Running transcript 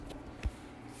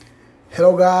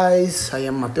Hello guys, I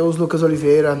am Mateus Lucas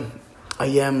Oliveira. I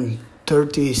am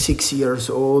 36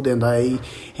 years old and I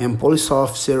am police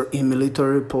officer in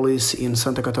military police in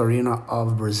Santa Catarina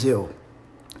of Brazil.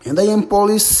 And I am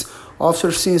police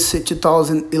officer since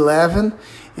 2011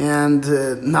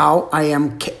 and now I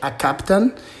am a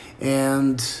captain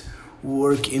and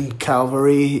work in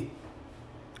cavalry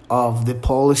of the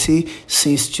policy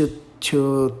since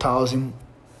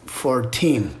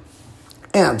 2014.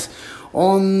 And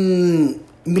on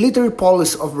military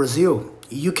police of Brazil,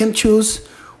 you can choose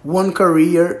one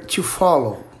career to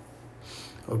follow,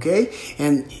 okay?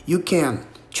 And you can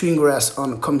to ingress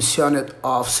on commissioned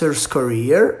officer's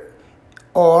career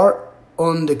or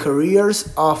on the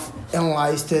careers of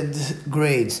enlisted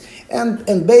grades. And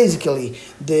basically,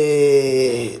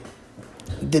 the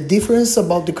difference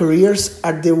about the careers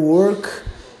are the work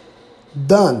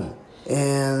done,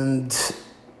 and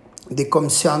the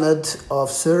commissioned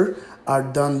officer are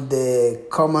done the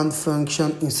command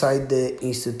function inside the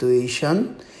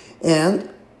institution, and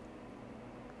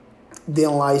the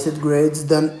enlisted grades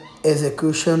done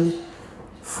execution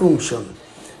function.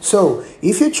 So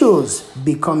if you choose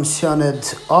be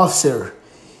commissioned officer,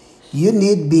 you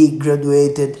need be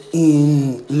graduated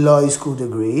in law school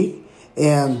degree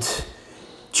and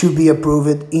to be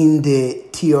approved in the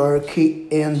theory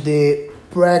and the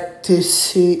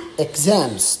practice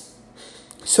exams.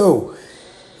 So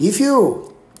if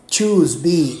you choose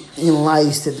be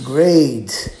enlisted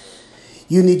grade,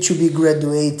 you need to be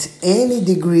graduate any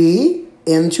degree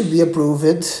and to be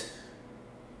approved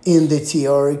in the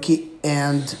theory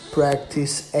and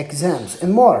practice exams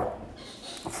and more.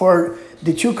 For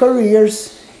the two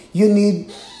careers, you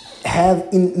need have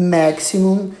in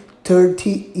maximum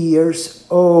 30 years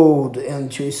old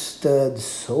and to study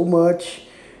so much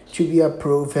to be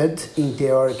approved in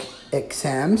theory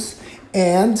exams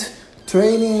and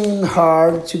training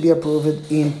hard to be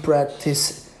approved in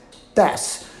practice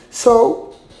tests.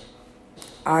 So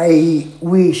I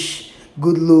wish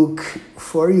good luck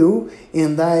for you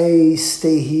and I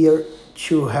stay here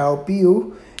to help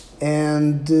you,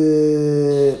 and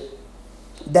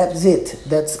that's it.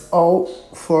 That's all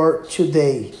for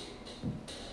today.